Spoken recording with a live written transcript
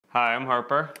Hi, I'm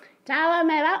Harper. Ciao,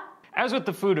 I'm Eva. As with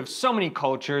the food of so many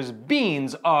cultures,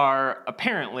 beans are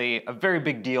apparently a very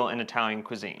big deal in Italian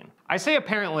cuisine. I say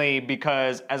apparently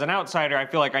because as an outsider, I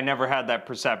feel like I never had that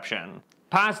perception.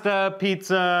 Pasta,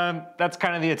 pizza, that's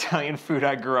kind of the Italian food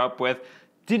I grew up with.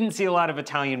 Didn't see a lot of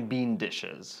Italian bean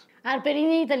dishes. Harper, in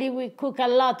Italy we cook a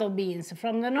lot of beans,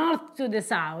 from the north to the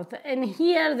south, and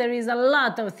here there is a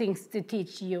lot of things to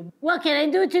teach you. What can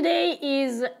I do today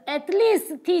is at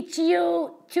least teach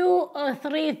you 2 or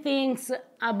 3 things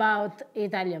about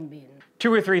Italian beans.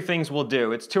 2 or 3 things will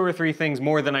do. It's 2 or 3 things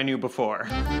more than I knew before.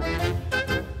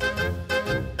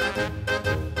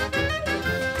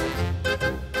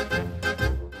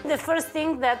 The first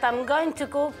thing that I'm going to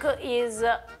cook is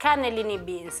cannellini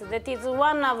beans. That is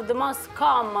one of the most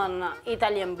common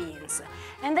Italian beans.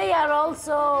 And they are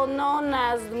also known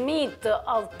as the meat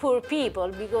of poor people,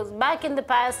 because back in the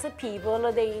past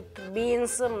people they eat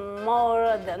beans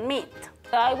more than meat.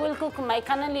 I will cook my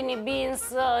cannellini beans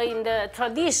in the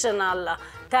traditional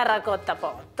terracotta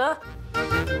pot.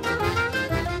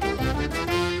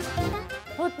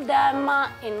 Put them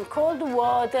in cold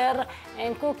water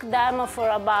and cook them for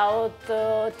about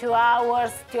 2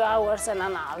 hours, 2 hours and a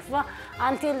half,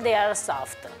 until they are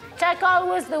soft. Check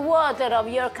always the water of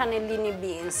your cannellini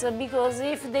beans, because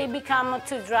if they become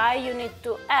too dry, you need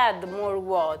to add more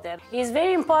water. It's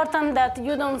very important that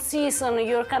you don't season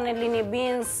your cannellini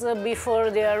beans before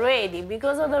they are ready,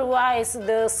 because otherwise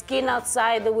the skin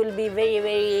outside will be very,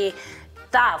 very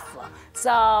tough.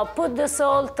 So put the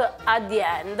salt at the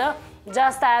end.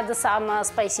 Just add some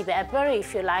spicy pepper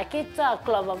if you like it, a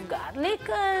clove of garlic,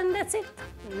 and that's it.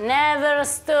 Never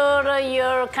stir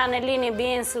your cannellini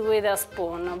beans with a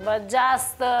spoon, but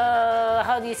just,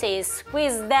 how do you say,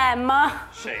 squeeze them?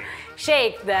 Shake.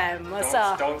 Shake them.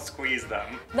 Don't squeeze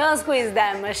them. Don't squeeze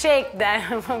them, shake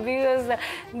them, because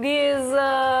this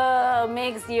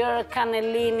makes your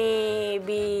cannellini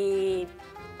be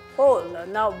whole,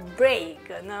 not break.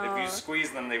 No. If you squeeze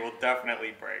them, they will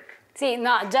definitely break. See,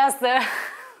 no, just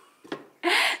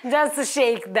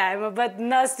shake them, but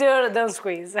not stir, don't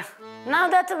squeeze. Now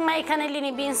that my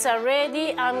cannellini beans are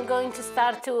ready, I'm going to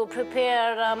start to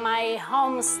prepare my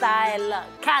home-style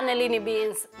cannellini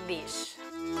beans dish.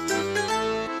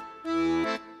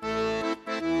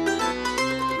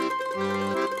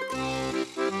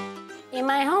 In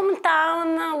my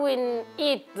hometown, we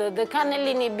eat the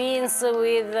cannellini beans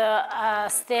with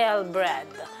stale bread.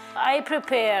 I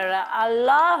prepare a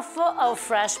loaf of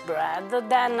fresh bread,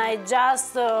 then I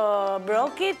just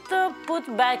broke it, put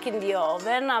back in the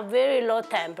oven at very low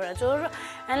temperature,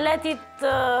 and let it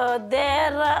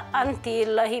there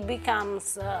until it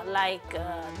becomes like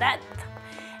that.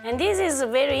 And this is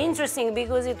very interesting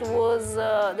because it was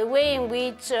the way in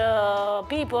which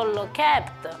people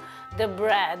kept the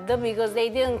bread, because they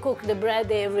didn't cook the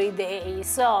bread every day.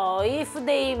 So if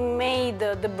they made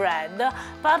the bread,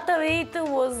 part of it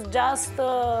was just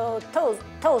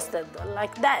toasted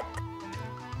like that.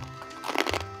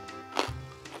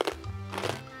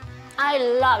 I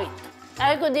love it.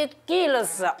 I could eat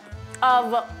kilos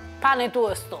of pane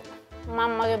tosto.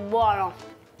 Mamma che buono.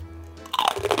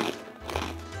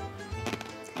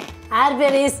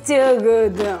 Harper is too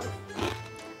good.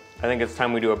 I think it's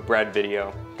time we do a bread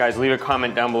video. Guys, leave a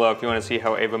comment down below if you want to see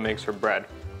how Eva makes her bread.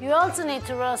 You also need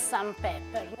to roast some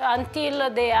pepper until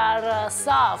they are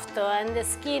soft and the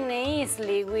skin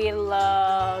easily will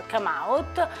come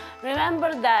out.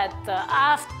 Remember that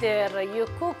after you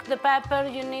cook the pepper,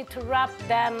 you need to wrap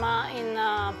them in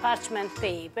parchment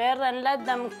paper and let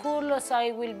them cool, so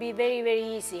it will be very, very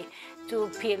easy to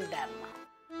peel them.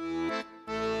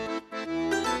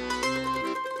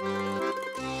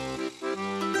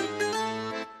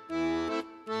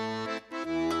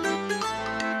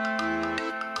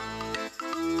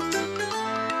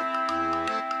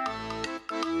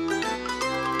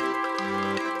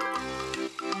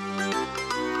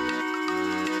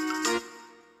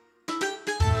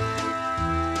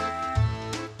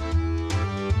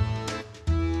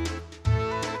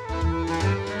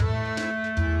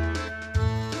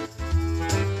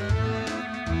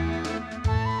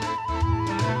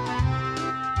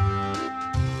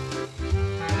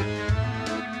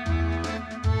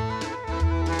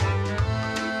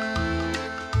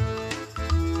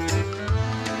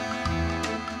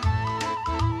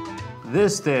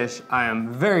 This dish I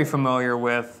am very familiar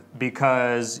with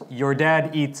because your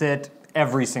dad eats it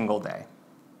every single day.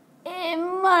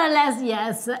 More or less,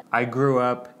 yes. I grew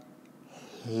up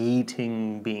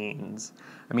hating beans.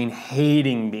 I mean,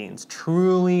 hating beans,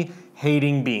 truly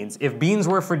hating beans. If beans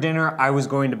were for dinner, I was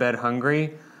going to bed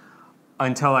hungry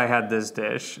until I had this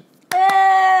dish.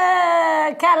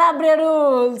 Calabria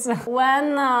rules.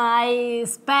 When I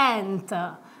spent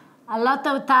a lot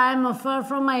of time far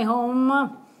from my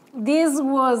home, this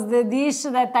was the dish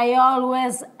that I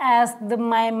always asked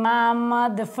my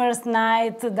mom the first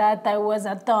night that I was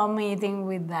at home eating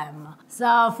with them.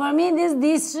 So for me, this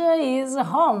dish is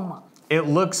home. It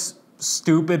looks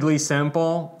stupidly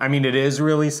simple. I mean, it is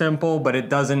really simple, but it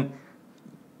doesn't,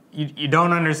 you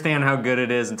don't understand how good it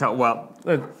is until, well,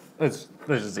 let's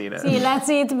just eat it. See, let's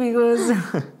eat because...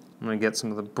 I'm gonna get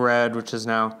some of the bread, which is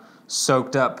now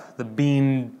soaked up the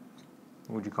bean,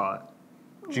 what would you call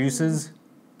it? Juices?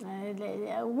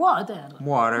 Water.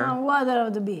 Water. Water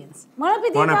of the beans. Buon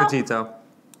appetito. Buon appetito.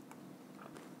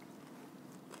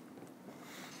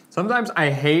 Sometimes I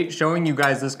hate showing you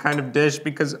guys this kind of dish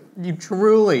because you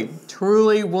truly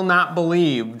will not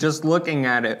believe, just looking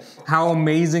at it, how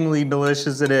amazingly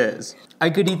delicious it is. I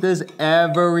could eat this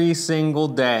every single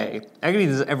day. I could eat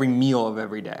this every meal of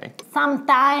every day.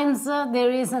 Sometimes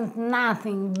there isn't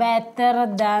nothing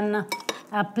better than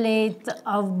a plate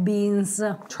of beans.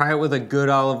 Try it with a good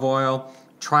olive oil.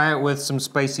 Try it with some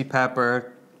spicy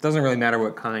pepper. Doesn't really matter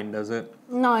what kind, does it?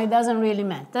 No, it doesn't really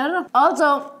matter.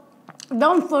 Also,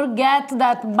 don't forget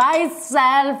that by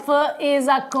itself is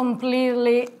a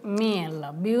completely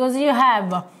meal because you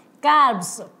have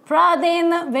carbs,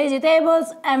 protein,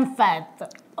 vegetables, and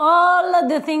fat. All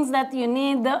the things that you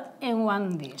need in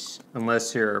one dish.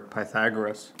 Unless you're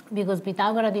Pythagoras. Because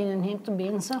Pythagoras didn't eat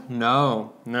beans?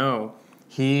 No.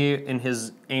 He, in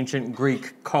his ancient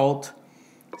Greek cult,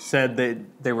 said that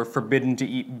they were forbidden to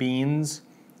eat beans,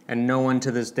 and no one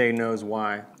to this day knows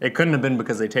why. It couldn't have been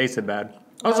because they tasted bad.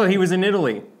 Also, he was in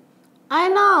Italy. I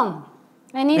know.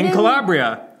 And in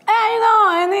Calabria. I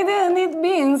know, and he didn't eat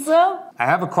beans. I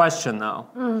have a question, though.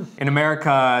 In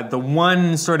America, the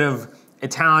one sort of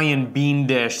Italian bean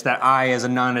dish that I, as a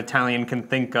non-Italian, can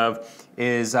think of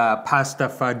is pasta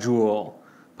fagioli.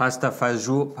 Pasta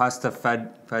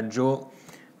fagioli.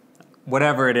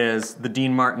 Whatever it is, the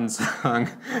Dean Martin song.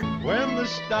 When the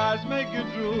stars make you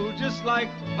drool, just like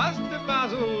pasta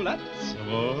fazool, that's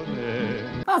amore.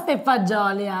 Pasta e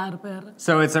fagioli, Harper.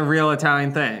 So it's a real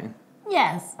Italian thing?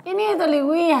 Yes. In Italy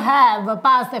we have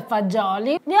pasta e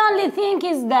fagioli. The only thing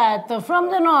is that from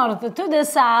the north to the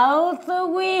south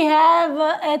we have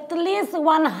at least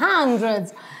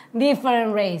 100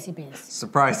 different recipes.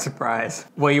 Surprise, surprise.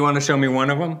 Well, you want to show me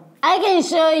one of them? I can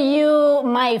show you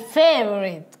my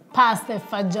favorite pasta e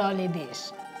fagioli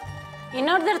dish. In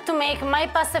order to make my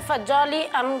pasta e fagioli,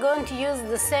 I'm going to use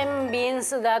the same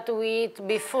beans that we ate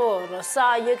before.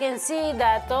 So you can see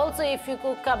that also if you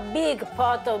cook a big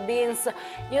pot of beans,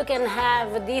 you can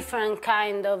have different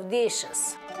kind of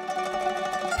dishes.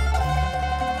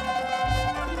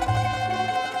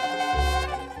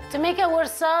 To make our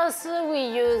sauce, we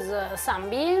use some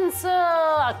beans,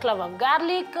 a clove of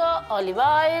garlic, olive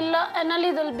oil, and a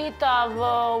little bit of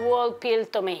whole peel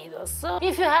tomatoes.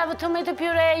 If you have tomato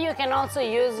puree, you can also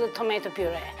use tomato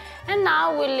puree. And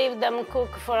now we'll leave them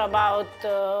cook for about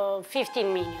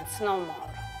 15 minutes, no more.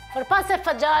 For pasta e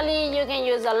fagioli, you can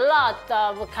use a lot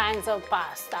of kinds of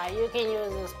pasta. You can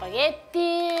use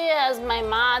spaghetti, as my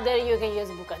mother, you can use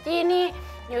bucatini,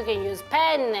 you can use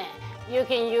penne. You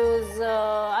can use,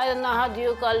 I don't know how do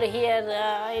you call it here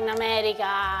in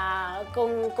America,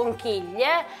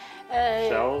 conchiglie.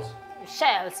 Shells?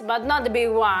 Shells, but not the big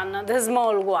one, the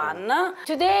small one.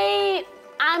 Today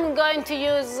I'm going to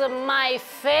use my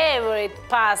favorite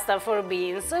pasta for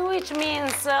beans, which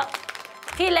means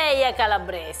fileia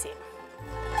calabresi.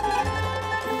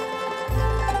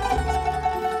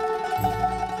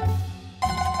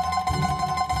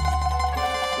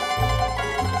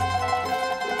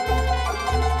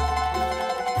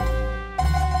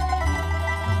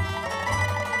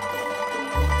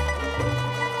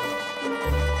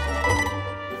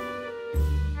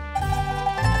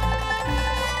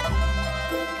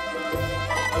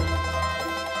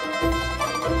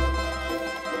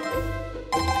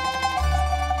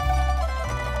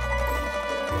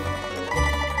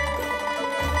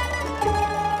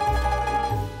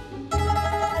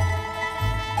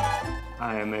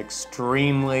 I am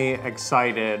extremely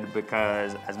excited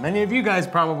because, as many of you guys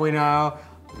probably know,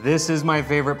 this is my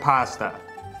favorite pasta.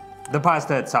 The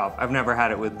pasta itself, I've never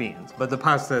had it with beans, but the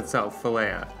pasta itself,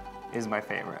 fileia, is my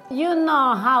favorite. You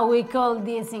know how we call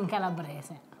this in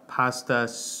Calabrese? Pasta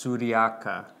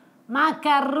suriaca.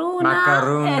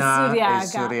 Macarruna e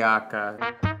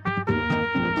suriaca.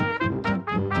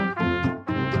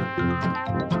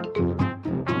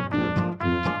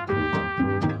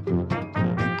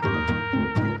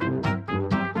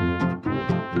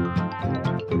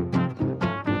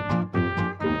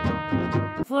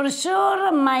 For for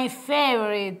sure my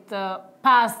favorite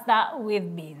pasta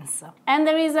with beans. And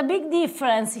there is a big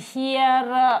difference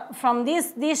here from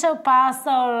this dish of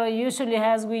pasta, or usually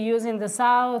as we use in the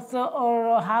south,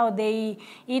 or how they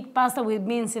eat pasta with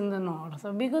beans in the north.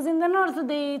 Because in the north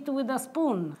they eat with a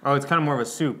spoon. Oh, it's kind of more of a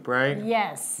soup, right?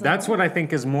 Yes. That's what I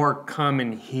think is more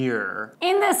common here.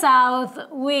 In the south,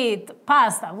 we eat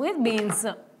pasta with beans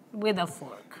with a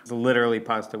fork. It's literally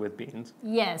pasta with beans.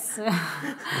 Yes,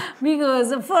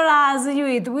 because for us, you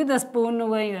eat with a spoon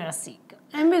when you are sick.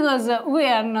 And because we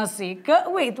are not sick,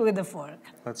 we eat with a fork.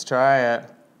 Let's try it.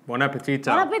 Buon appetito.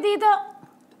 Buon appetito!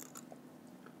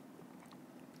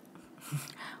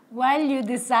 While you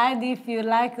decide if you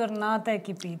like or not, I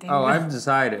keep eating. Oh, I've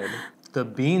decided. The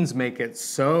beans make it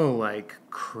so, like,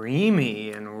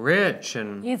 creamy and rich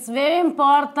and... It's very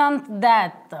important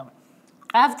that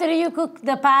after you cook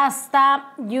the pasta,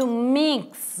 you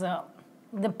mix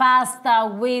the pasta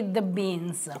with the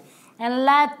beans and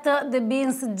let the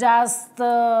beans just,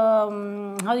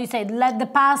 let the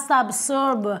pasta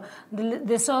absorb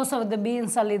the sauce of the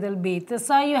beans a little bit.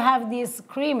 So you have this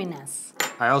creaminess.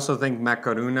 I also think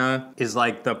macarona is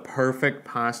like the perfect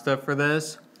pasta for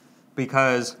this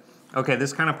because, okay,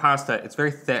 this kind of pasta, it's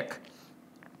very thick.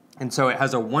 And so it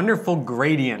has a wonderful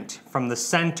gradient from the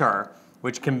center,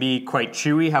 which can be quite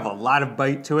chewy, have a lot of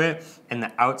bite to it, and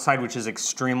the outside, which is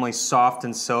extremely soft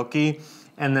and silky.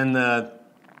 And then the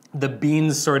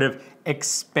beans sort of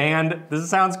expand, this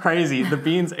sounds crazy, the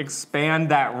beans expand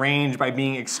that range by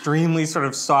being extremely sort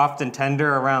of soft and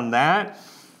tender around that.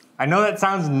 I know that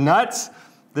sounds nuts.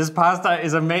 This pasta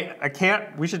is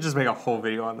we should just make a whole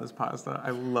video on this pasta. I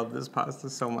love this pasta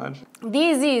so much.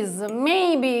 This is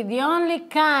maybe the only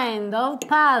kind of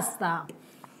pasta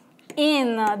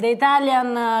in the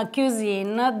Italian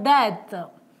cuisine that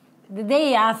the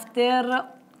day after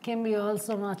can be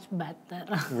also much better.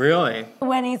 Really?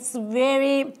 When it's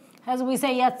very, as we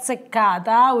say,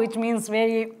 azzeccata, which means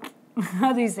very,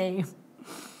 how do you say?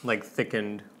 Like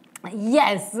thickened.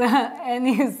 Yes, and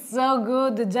it's so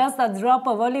good. Just a drop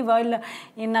of olive oil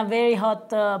in a very hot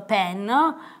pan.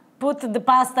 Put the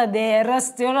pasta there,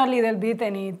 stir a little bit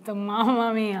and eat.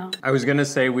 Mamma mia. I was gonna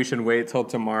say we should wait till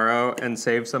tomorrow and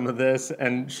save some of this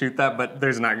and shoot that, but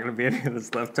there's not gonna be any of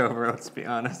this left over, let's be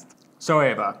honest. So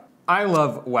Eva, I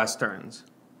love Westerns.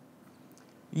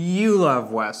 You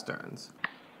love Westerns.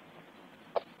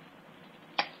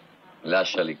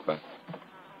 Lasciali qua.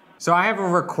 So I have a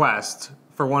request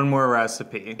for one more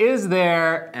recipe. Is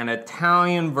there an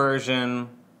Italian version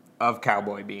of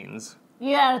cowboy beans?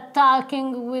 You are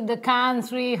talking with the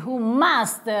country who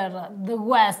master the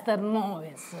Western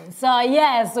movies. So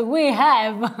yes, we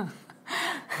have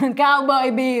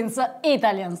cowboy beans,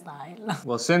 Italian style.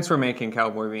 Well, since we're making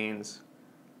cowboy beans,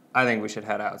 I think we should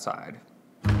head outside.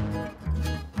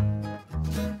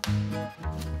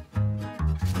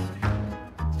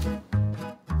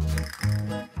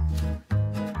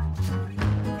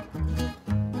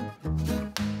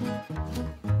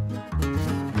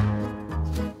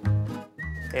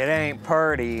 It ain't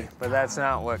pretty, but that's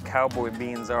not what cowboy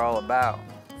beans are all about.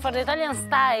 For the Italian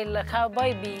style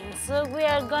cowboy beans, we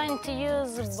are going to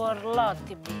use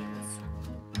borlotti beans.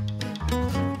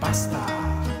 Pasta,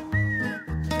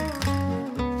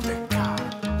 lecca,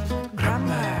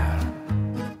 grammar.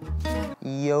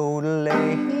 Yodelay-hoo,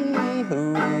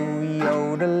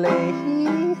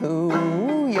 yodelay-hoo,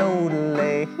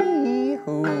 yodelay-hoo,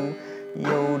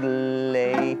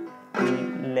 yodelay-lay,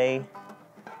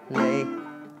 lay.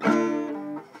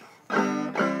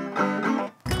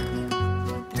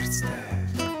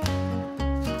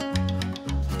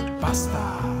 Pasta,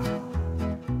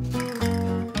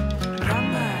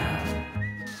 grammar.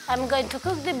 I'm going to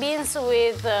cook the beans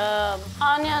with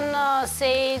onion,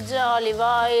 sage, olive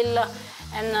oil,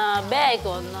 and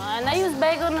bacon. And I use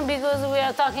bacon because we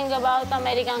are talking about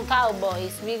American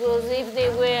cowboys, because if they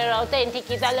were authentic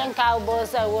Italian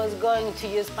cowboys, I was going to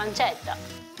use pancetta.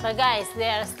 But guys, they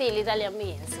are still Italian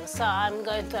beans, so I'm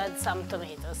going to add some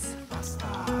tomatoes. Pasta,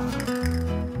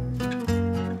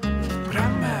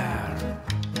 grammar.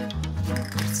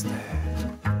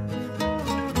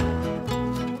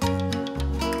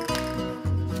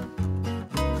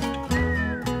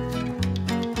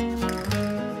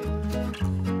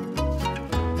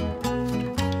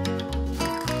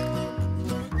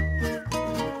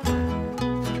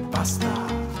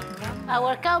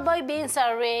 Our cowboy beans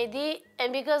are ready,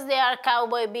 and because they are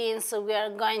cowboy beans, we are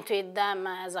going to eat them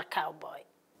as a cowboy.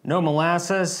 No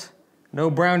molasses, no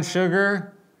brown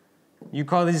sugar. You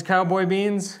call these cowboy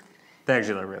beans? They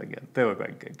actually look really good. They look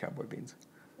like good cowboy beans.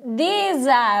 These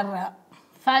are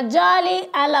fagioli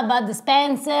alla Bud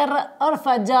Spencer or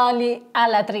fagioli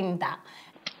alla Trinità.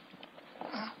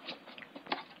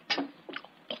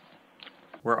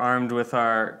 We're armed with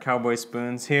our cowboy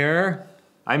spoons here.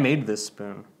 I made this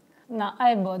spoon. No,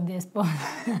 I bought this spoon.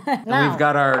 And we've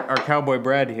got our cowboy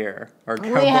bread here. Our We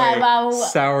have cowboy our-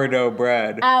 sourdough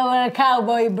bread. Our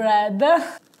cowboy bread.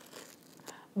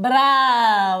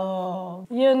 Bravo!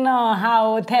 You know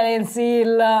how Terence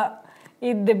Hill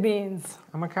eat the beans.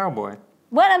 I'm a cowboy.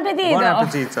 Buon appetito! Buon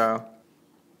appetito.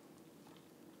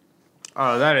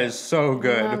 Oh, that is so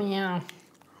good. Mamma mia.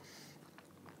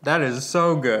 That is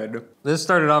so good. This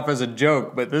started off as a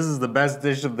joke, but this is the best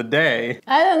dish of the day.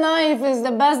 I don't know if it's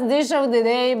the best dish of the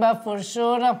day, but for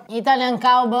sure, Italian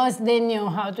cowboys, they knew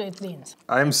how to eat beans.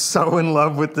 I'm so in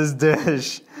love with this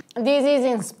dish. This is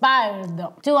inspired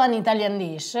to an Italian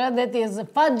dish that is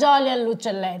fagioli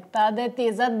all'uccelletta. That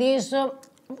is a dish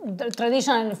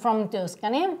traditionally from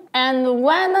Tuscany. And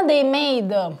when they made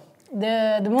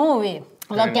the movie,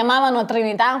 lo chiamavano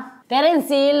Trinità. Terence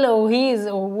Hill,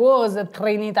 who was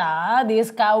Trinità, this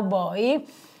cowboy,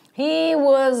 he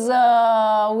was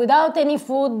without any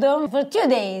food for 2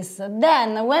 days.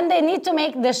 Then, when they need to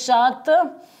make the shot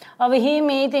of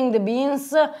him eating the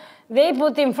beans, they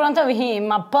put in front of him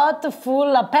a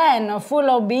pan full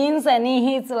of beans, and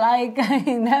he eats like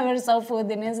he never saw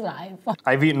food in his life.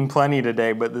 I've eaten plenty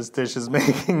today, but this dish is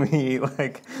making me eat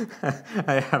like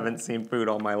I haven't seen food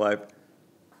all my life.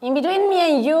 In between me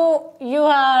and you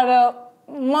are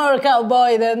more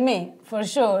cowboy than me, for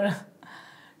sure.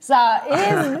 So,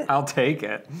 I'll take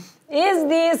it. is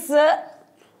this...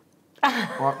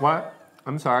 What?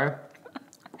 I'm sorry.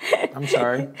 I'm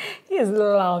sorry. He's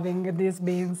loving these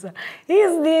beans.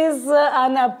 Is this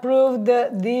an approved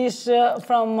dish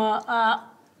from a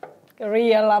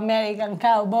real American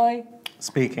cowboy?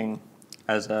 Speaking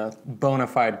as a bona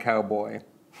fide cowboy,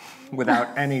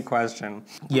 without any question,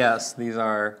 yes, these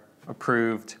are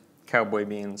approved cowboy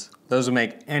beans. Those will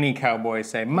make any cowboy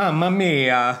say, "Mamma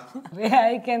mia!"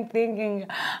 Yeah, I can thinking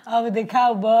of the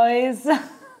cowboys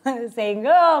saying,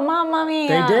 "Oh, mamma mia!"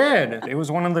 They did. It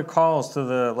was one of the calls to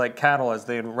the cattle as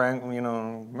they'd rang, you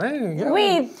know. Hey, yeah.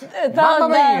 We Mamma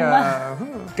told them.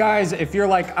 mia. Guys, if you're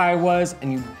like I was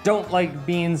and you don't like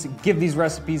beans, give these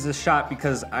recipes a shot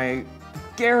because I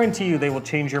guarantee you they will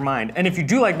change your mind. And if you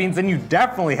do like beans, then you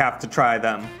definitely have to try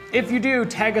them. If you do,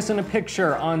 tag us in a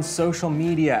picture on social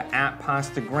media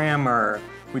 @Pastagrammer.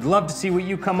 We'd love to see what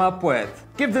you come up with.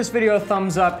 Give this video a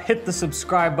thumbs up, hit the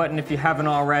subscribe button if you haven't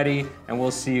already, and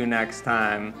we'll see you next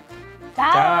time.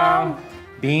 Ciao.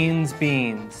 Beans,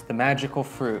 beans, the magical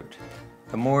fruit.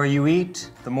 The more you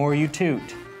eat, the more you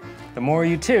toot. The more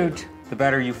you toot, the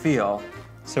better you feel.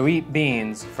 So eat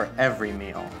beans for every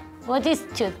meal. What is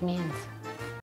toot means?